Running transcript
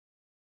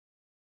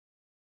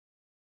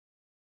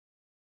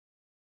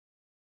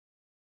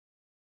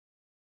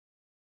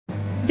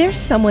There's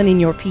someone in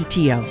your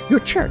PTO, your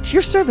church,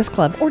 your service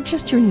club, or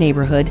just your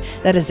neighborhood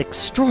that is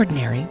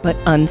extraordinary but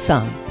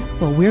unsung.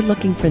 Well, we're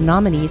looking for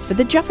nominees for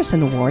the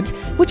Jefferson Awards,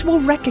 which will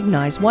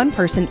recognize one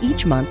person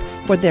each month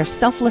for their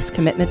selfless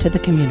commitment to the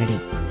community.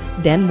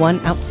 Then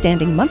one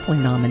outstanding monthly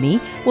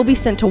nominee will be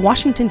sent to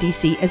Washington,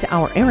 D.C. as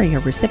our area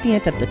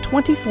recipient of the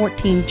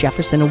 2014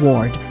 Jefferson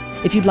Award.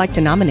 If you'd like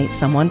to nominate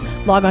someone,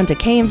 log on to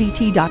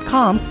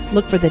kmvt.com,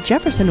 look for the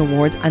Jefferson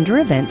Awards under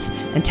Events,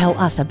 and tell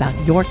us about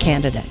your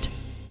candidate.